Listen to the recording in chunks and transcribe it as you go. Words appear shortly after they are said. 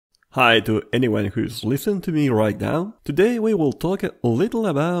Hi to anyone who's listening to me right now. Today we will talk a little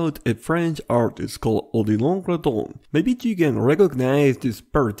about a French artist called Odilon Redon. Maybe you can recognize this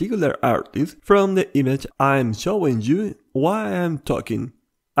particular artist from the image I'm showing you while I'm talking.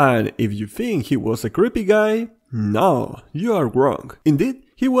 And if you think he was a creepy guy, no, you are wrong. Indeed,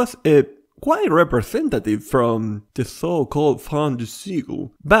 he was a quite representative from the so-called fin du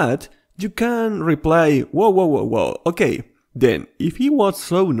siècle. But you can reply, whoa, okay. Then, if he was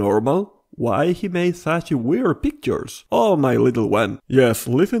so normal, why he made such weird pictures? Oh, my little one. Yes,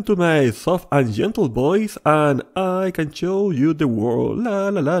 listen to my soft and gentle voice and I can show you the world. La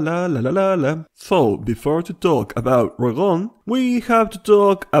la la la la la la la. So, before to talk about Redon, we have to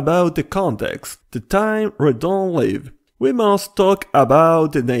talk about the context, the time Redon lived. We must talk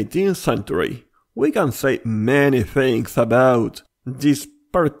about the 19th century. We can say many things about this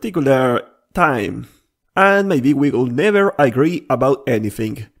particular time. And maybe we will never agree about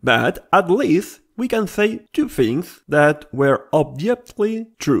anything, but at least we can say two things that were objectively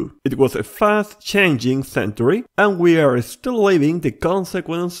true. It was a fast-changing century, and we are still living the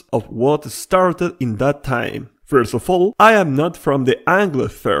consequence of what started in that time. First of all, I am not from the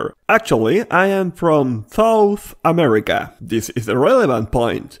Anglosphere. Actually, I am from South America. This is a relevant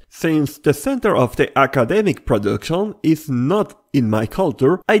point. Since the center of the academic production is not in my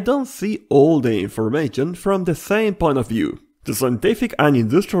culture, I don't see all the information from the same point of view. The scientific and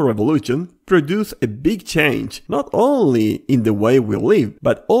industrial revolution produced a big change, not only in the way we live,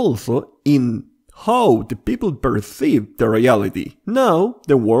 but also in how the people perceive the reality. Now,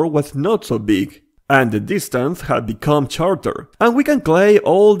 the world was not so big, and the distance had become shorter. And we can claim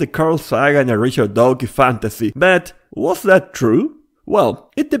all the Carl Sagan and Richard Dawkins fantasy, but was that true? Well,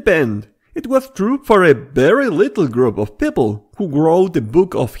 it depends. It was true for a very little group of people who wrote the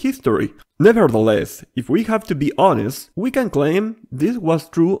book of history. Nevertheless, if we have to be honest, we can claim this was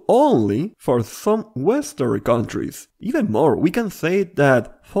true only for some Western countries. Even more, we can say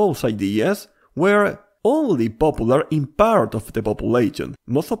that false ideas were only popular in part of the population.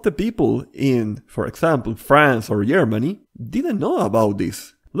 Most of the people in, for example, France or Germany didn't know about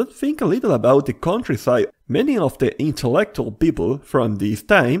this. Let's think a little about the countryside. Many of the intellectual people from this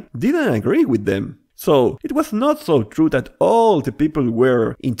time didn't agree with them. So, it was not so true that all the people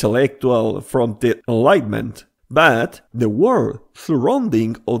were intellectual from the Enlightenment. But the world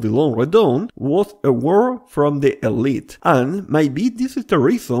surrounding Odilon Redon was a world from the elite. And maybe this is the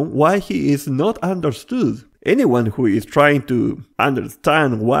reason why he is not understood. Anyone who is trying to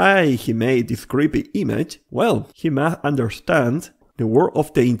understand why he made this creepy image, well, he must understand the world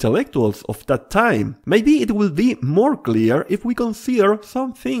of the intellectuals of that time. Maybe it will be more clear if we consider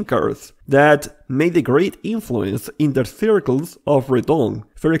some thinkers that made a great influence in the circles of Redon.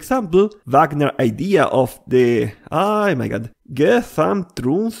 For example, Wagner's idea of the,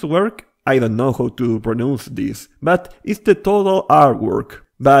 Gesamtkunstwerk, I don't know how to pronounce this, but it's the total artwork.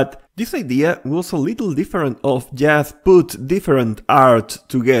 But this idea was a little different of just put different art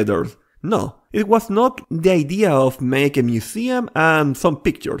together. No, it was not the idea of make a museum and some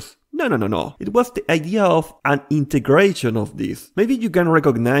pictures. No. It was the idea of an integration of this. Maybe you can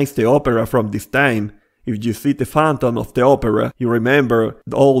recognize the opera from this time. If you see the Phantom of the Opera, you remember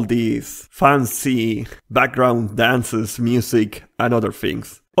all these fancy background dances, music, and other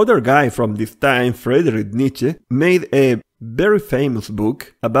things. Other guy from this time, Friedrich Nietzsche, made a very famous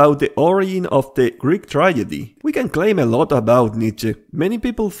book about the origin of the Greek tragedy. We can claim a lot about Nietzsche. Many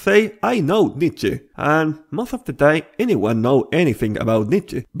people say, I know Nietzsche, and most of the time anyone know anything about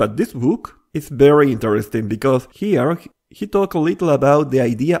Nietzsche. But this book is very interesting because here he talks a little about the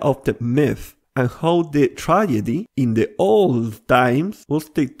idea of the myth and how the tragedy in the old times was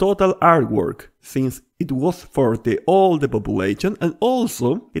the total artwork, since it was for all the population, and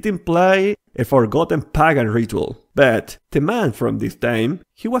also it implied a forgotten pagan ritual. But the man from this time,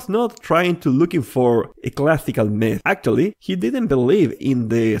 he was not trying to looking for a classical myth. Actually, he didn't believe in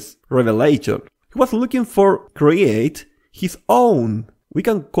this revelation. He was looking for create his own. We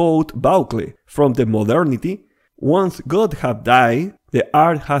can quote Baucle from the modernity. Once God had died, the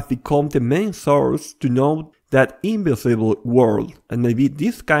art has become the main source to know that invisible world. And maybe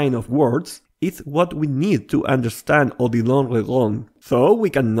this kind of words is what we need to understand Odilon Redon. So we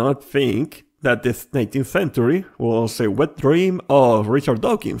cannot think that the 19th century was a wet dream of Richard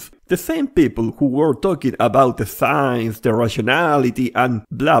Dawkins. The same people who were talking about the science, the rationality and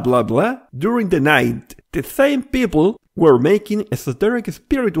blah blah blah during the night, the same people were making esoteric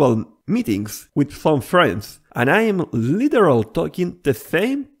spiritual meetings with some friends. And I am literally talking the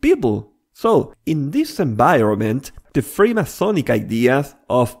same people. So, in this environment, the Freemasonic ideas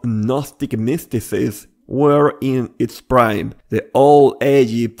of Gnostic mysticism were in its prime. The Old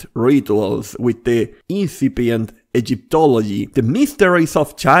Egypt rituals with the incipient Egyptology, the mysteries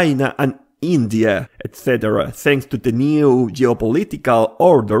of China and India, etc., thanks to the new geopolitical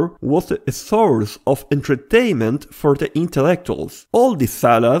order, was a source of entertainment for the intellectuals. All this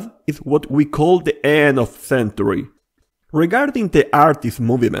salad is what we call the end of century. Regarding the artist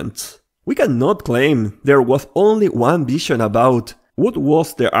movements, we cannot claim there was only one vision about what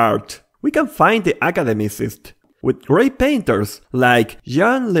was the art. We can find the academicists, with great painters like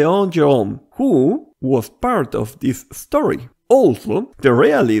Jean-Léon Gérôme, who was part of this story. Also, the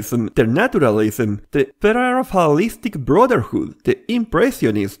realism, the naturalism, the paraphalistic brotherhood, the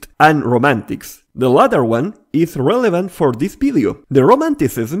impressionists, and romantics. The latter one is relevant for this video. The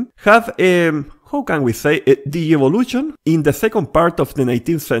romanticism have how can we say, the evolution in the second part of the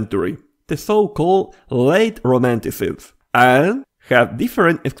 19th century, the so-called late romanticism, and have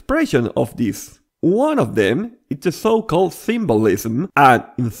different expressions of this. One of them is the so-called symbolism, and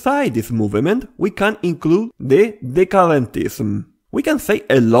inside this movement we can include the decadentism. We can say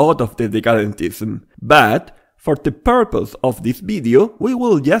a lot of the decadentism, but for the purpose of this video we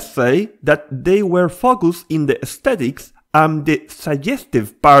will just say that they were focused in the aesthetics and the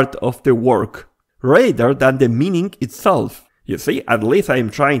suggestive part of the work, rather than the meaning itself. You see, at least I am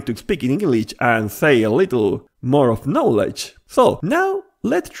trying to speak in English and say a little more of knowledge. So, now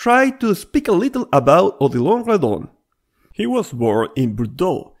let's try to speak a little about Odilon Redon. He was born in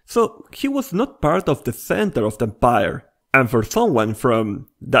Bordeaux, so he was not part of the center of the empire. And for someone from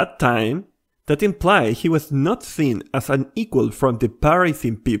that time, that implied he was not seen as an equal from the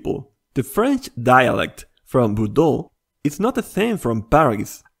Parisian people. The French dialect from Bordeaux is not the same from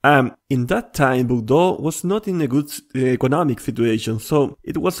Paris. In that time, Bordeaux was not in a good economic situation, so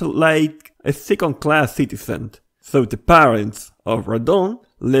it was like a second-class citizen. So the parents of Redon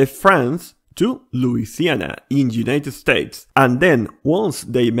left France to Louisiana in the United States, and then once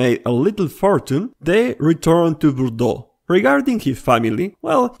they made a little fortune, they returned to Bordeaux. Regarding his family,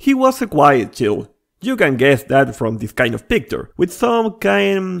 well, he was a quiet child. You can guess that from this kind of picture. With some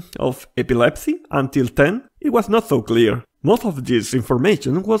kind of epilepsy until 10, it was not so clear. Most of this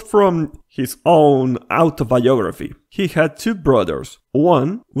information was from his own autobiography. He had two brothers.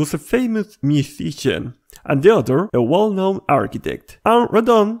 One was a famous musician, and the other a well-known architect. And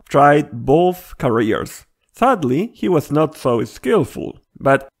Redon tried both careers. Sadly, he was not so skillful,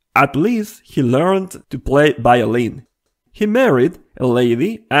 but at least he learned to play violin. He married a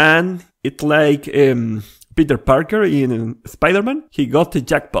lady, and it's like Peter Parker in Spider-Man, he got the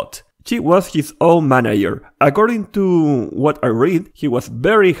jackpot. She was his own manager. According to what I read, he was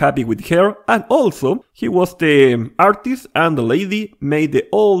very happy with her, and also he was the artist and the lady made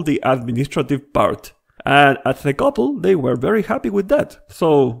all the administrative part. And as a couple, they were very happy with that,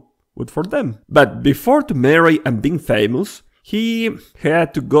 so good for them. But before to marry and being famous, he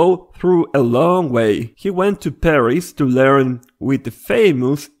had to go through a long way. He went to Paris to learn with the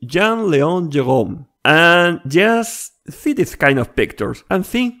famous Jean-Léon Gérôme. And just see this kind of pictures and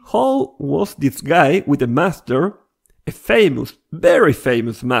think how was this guy with a master, a famous, very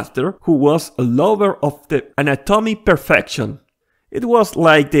famous master, who was a lover of the anatomy perfection. It was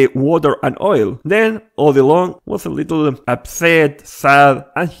like the water and oil. Then Odilon was a little upset, sad,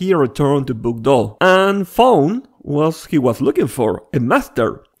 and he returned to Bordeaux and found what he was looking for, a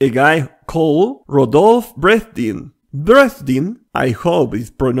master, a guy called Rodolphe Bresdin. Bresdin, I hope it's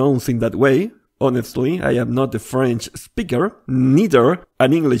pronounced in that way. Honestly, I am not a French speaker, neither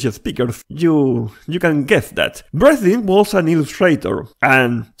an English speaker. You can guess that. Bresdin was an illustrator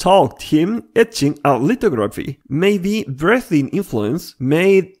and taught him etching and lithography. Maybe Bresdin's influence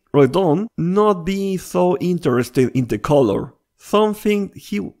made Redon not be so interested in the color.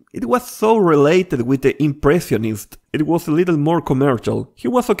 It was so related with the Impressionist. It was a little more commercial. He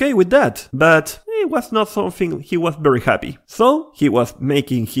was okay with that, but it was not something he was very happy. So he was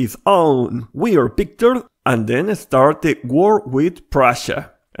making his own weird picture and then started war with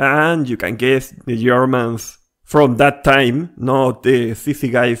Prussia. And you can guess the Germans from that time, not the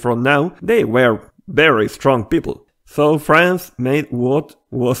sissy guy from now, they were very strong people. So France made what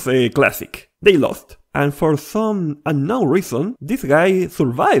was a classic. They lost. And for some unknown reason, this guy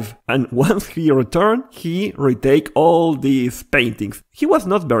survived. And once he returned, he retake all these paintings. He was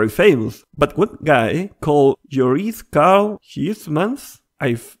not very famous, but one guy called Joris Karl Huysmans,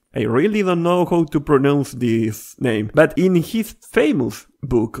 I really don't know how to pronounce this name, but in his famous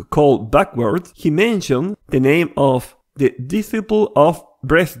book called Backwards, he mentioned the name of the disciple of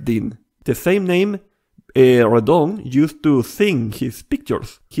Bresdin, the same name Redon used to sing his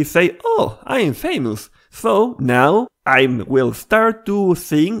pictures. He said, "Oh, I am famous, So now I will start to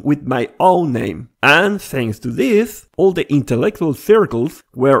sing with my own name. And thanks to this, all the intellectual circles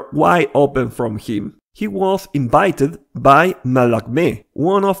were wide open from him. He was invited by Mallarmé,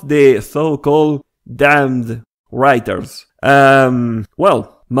 one of the so-called damned writers. Mallarmé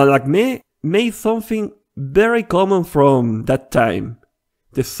made something very common from that time,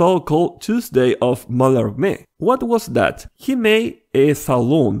 the so-called Tuesday of Mallarmé. What was that? He made a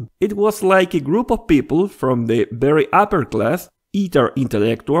saloon. It was like a group of people from the very upper class, either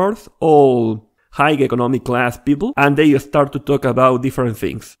intellectuals or high economic class people, and they start to talk about different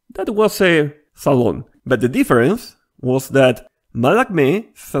things. That was a salon. But the difference was that Mallarmé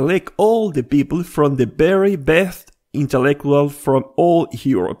select all the people from the very best intellectuals from all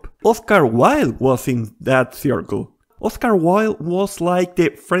Europe. Oscar Wilde was in that circle. Oscar Wilde was like the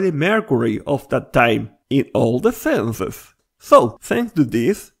Freddie Mercury of that time, in all the senses. So, thanks to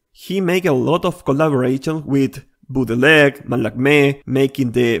this, he made a lot of collaborations with Baudelaire, Mallarmé,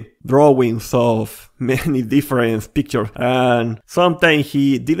 making the drawings of many different pictures, and sometimes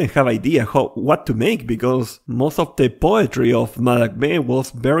he didn't have idea what to make, because most of the poetry of Mallarmé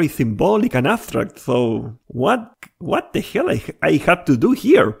was very symbolic and abstract, so what the hell I had to do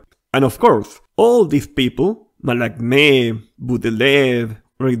here? And of course, all these people, Mallarmé, Baudelaire,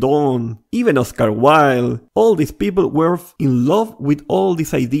 Redon, even Oscar Wilde, all these people were in love with all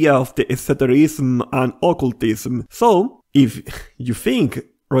this idea of the esotericism and occultism. So, if you think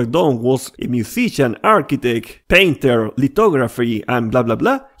Redon was a musician, architect, painter, lithography, and blah blah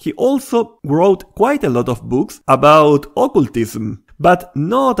blah, he also wrote quite a lot of books about occultism, but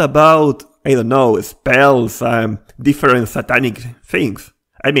not about, I don't know, spells and different satanic things.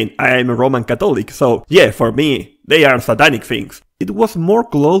 I mean, I am a Roman Catholic, so yeah, for me, they are satanic things. It was more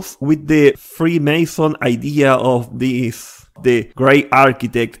close with the Freemason idea of this, the great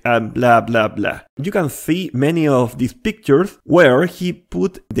architect and blah blah blah. You can see many of these pictures where he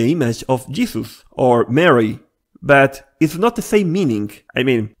put the image of Jesus or Mary, but it's not the same meaning. I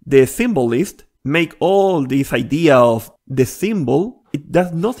mean, the symbolists make all this idea of the symbol. It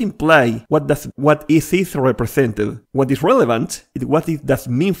does not imply what is represented. What is relevant is what it does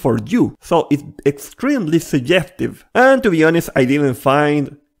mean for you. So it's extremely subjective. And to be honest, I didn't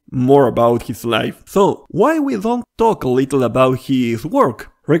find more about his life. So why we don't talk a little about his work?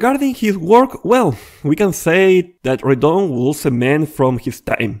 Regarding his work, well, we can say that Redon was a man from his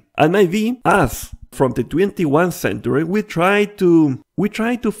time. And maybe us, from the 21st century, we try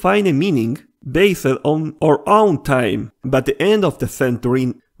to find a meaning based on our own time, but the end of the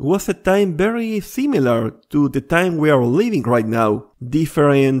century was a time very similar to the time we are living right now.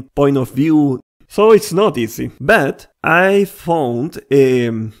 Different point of view, so it's not easy. But I found a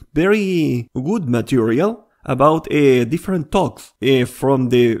very good material about different talks from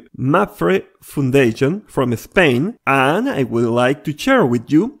the MAPFRE Foundation from Spain, and I would like to share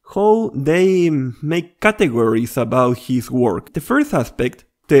with you how they make categories about his work. The first aspect,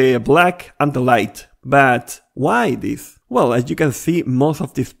 the black and the light. But why this? Well, as you can see, most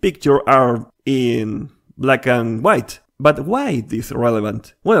of these pictures are in black and white. But why is this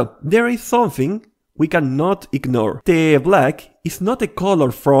relevant? Well, there is something we cannot ignore. The black is not a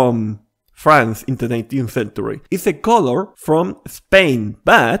color from France in the 19th century. It's a color from Spain,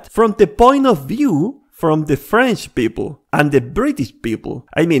 but from the point of view from the French people and the British people.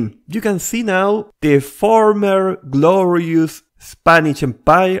 I mean, you can see now the former glorious Spanish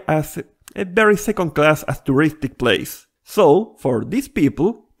Empire as a very second-class as touristic place. So, for these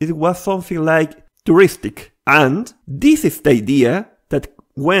people, it was something like touristic. And this is the idea that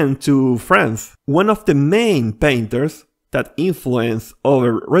went to France. One of the main painters that influenced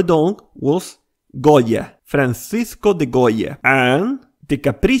over Redon was Goya, Francisco de Goya. And the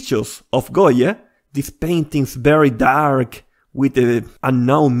caprichos of Goya, these paintings very dark, with an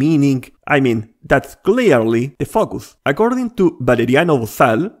unknown meaning, I mean, that's clearly the focus. According to Valeriano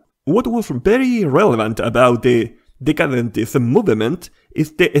Bozal, what was very relevant about the decadentism movement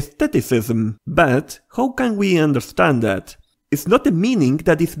is the aestheticism. But how can we understand that? It's not the meaning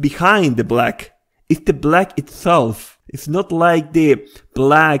that is behind the black, it's the black itself. It's not like the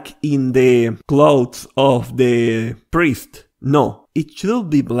black in the clothes of the priest. No, it should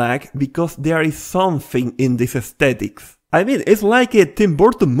be black because there is something in this aesthetics. I mean, it's like a Tim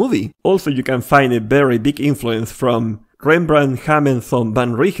Burton movie. Also, you can find a very big influence from Rembrandt Hamilton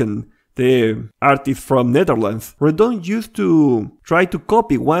van Rijn, the artist from Netherlands. Redon used to try to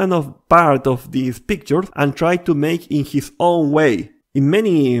copy one of part of these pictures and try to make in his own way. In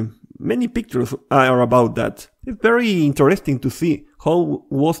many pictures are about that. It's very interesting to see how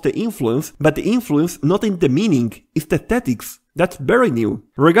was the influence, but the influence not in the meaning, it's the aesthetics. That's very new.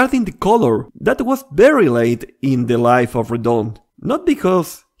 Regarding the color, that was very late in the life of Redon. Not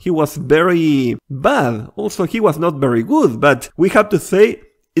because he was very bad, also he was not very good, but we have to say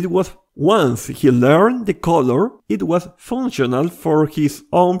it was once he learned the color, it was functional for his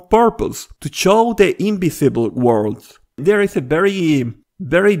own purpose, to show the invisible worlds. There is a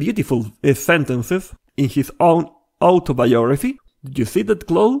very beautiful sentences in his own autobiography. Did you see that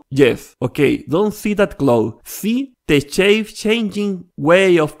cloud? Yes. Okay, don't see that cloud. See the shape-changing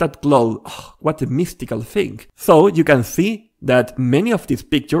way of that cloud. Oh, what a mystical thing. So you can see that many of these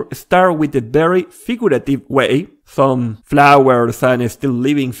pictures start with a very figurative way, some flowers and still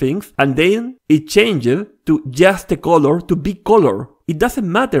living things, and then it changes to just the color to big color. It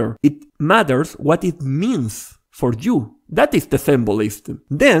doesn't matter. It matters what it means for you. That is the symbolism.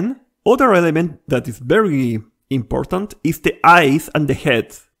 Then, other element that is very important is the eyes and the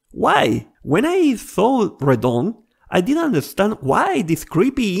head. Why? When I saw Redon, I didn't understand why this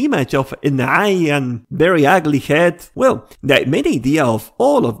creepy image of an eye and very ugly head. Well, the main idea of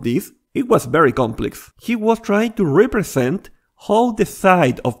all of this, it was very complex. He was trying to represent how the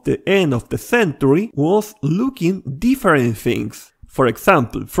side of the end of the century was looking different things. For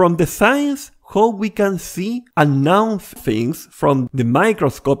example, from the science, how we can see unknown things from the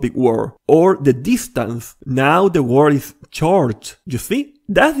microscopic world, or the distance. Now the world is short. You see?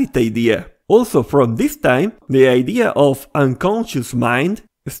 That is the idea. Also from this time, the idea of unconscious mind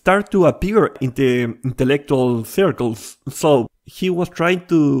start to appear in the intellectual circles. So he was trying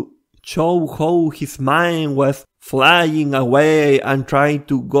to show how his mind was flying away and trying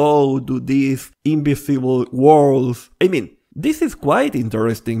to go to these invisible worlds. I mean, this is quite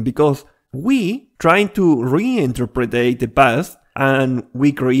interesting because we trying to reinterpret the past and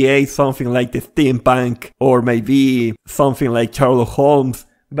we create something like the steampunk or maybe something like Sherlock Holmes.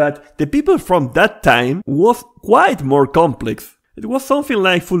 But the people from that time was quite more complex. It was something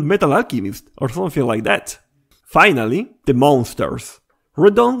like Full Metal Alchemist or something like that. Finally, the monsters.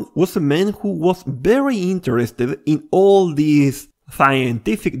 Redon was a man who was very interested in all these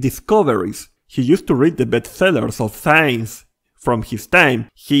scientific discoveries. He used to read the bestsellers of science from his time.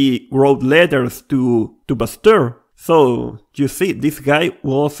 He wrote letters to Pasteur. So, you see, this guy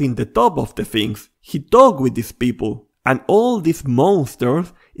was in the top of the things. He talked with these people. And all these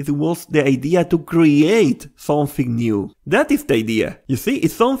monsters, it was the idea to create something new. That is the idea. You see,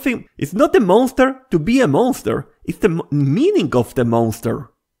 it's something, it's not a monster to be a monster. It's the meaning of the monster.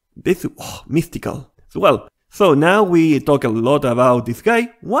 This is mystical. So now we talk a lot about this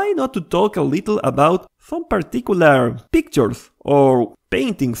guy. Why not to talk a little about some particular pictures or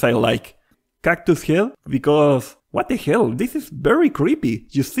paintings I like? Cactus Head, because what the hell, this is very creepy.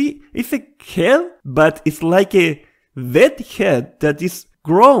 You see, it's a head, but it's like a dead head that is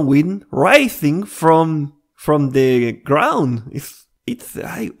growing, rising from the ground.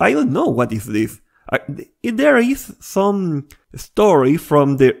 I don't know what is this. There is some story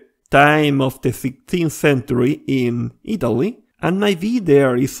from the time of the 16th century in Italy, and maybe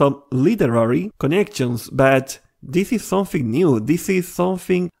there is some literary connections, but this is something new. This is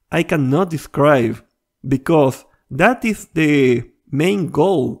something I cannot describe, because that is the main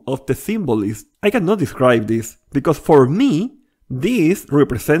goal of the symbolist. I cannot describe this, because for me, this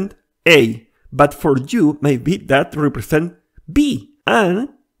represents A, but for you, maybe that represents B. And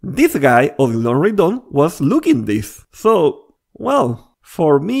this guy, Odilon Redon, was looking this. So, well,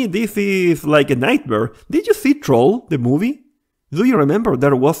 for me, this is like a nightmare. Did you see Troll, the movie? Do you remember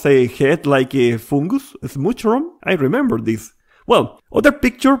there was a head like a fungus, a mushroom? I remember this. Well, other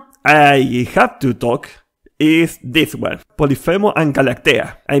picture I have to talk is this one, Polyphemo and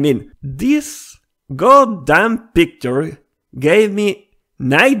Galactea. I mean, this goddamn picture gave me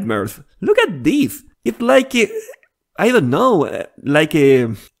nightmares. Look at this. It's like I don't know, like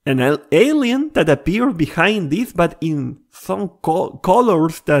an alien that appeared behind this, but in some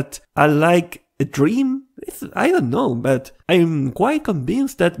colors that are like a dream. I don't know, but I'm quite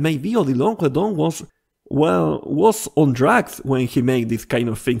convinced that maybe Odilon Redon was on drugs when he made this kind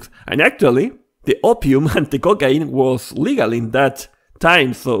of things. And actually, the opium and the cocaine was legal in that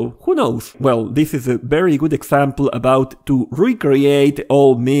time, so who knows? Well, this is a very good example about to recreate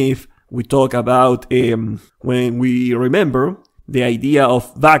old myth. We talk about when we remember the idea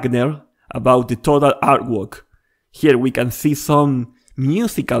of Wagner about the total artwork. Here we can see some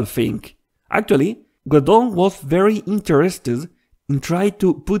musical thing. Actually, Redon was very interested in trying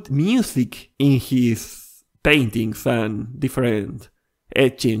to put music in his paintings and different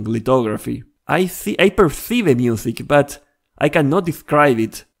etching, lithography. I perceive a music, but I cannot describe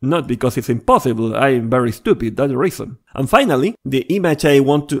it. Not because it's impossible, I'm very stupid, that's the reason. And finally, the image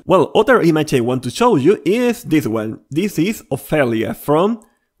other image I want to show you is this one. This is Ophelia from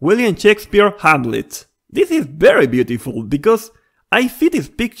William Shakespeare Hamlet. This is very beautiful because I see this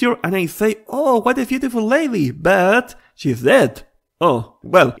picture and I say, oh, what a beautiful lady, but she's dead. Oh,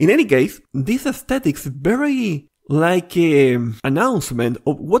 well, in any case, this aesthetic is very like an announcement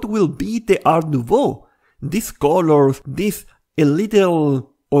of what will be the Art Nouveau. These colors, this a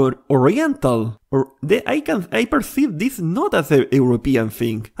little or oriental, I perceive this not as a European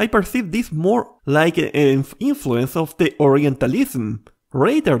thing. I perceive this more like an influence of the Orientalism,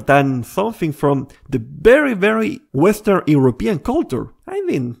 rather than something from the very, very Western European culture. I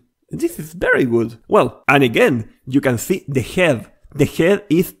mean, this is very good. Well, and again, you can see the head. The head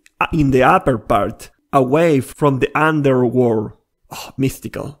is in the upper part, away from the underworld. Oh,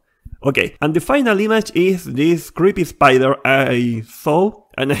 mystical. Okay, and the final image is this creepy spider I saw,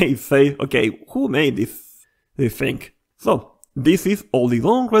 and I say, okay, who made this thing? So, this is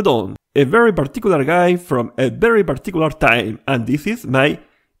Odilon Redon, a very particular guy from a very particular time, and this is my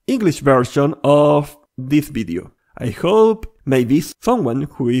English version of this video. I hope maybe someone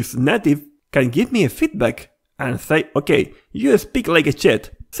who is native can give me a feedback and say, okay, you speak like a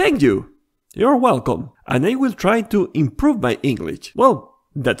Chet. Thank you. You're welcome. And I will try to improve my English. Well,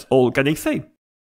 that's all can I say.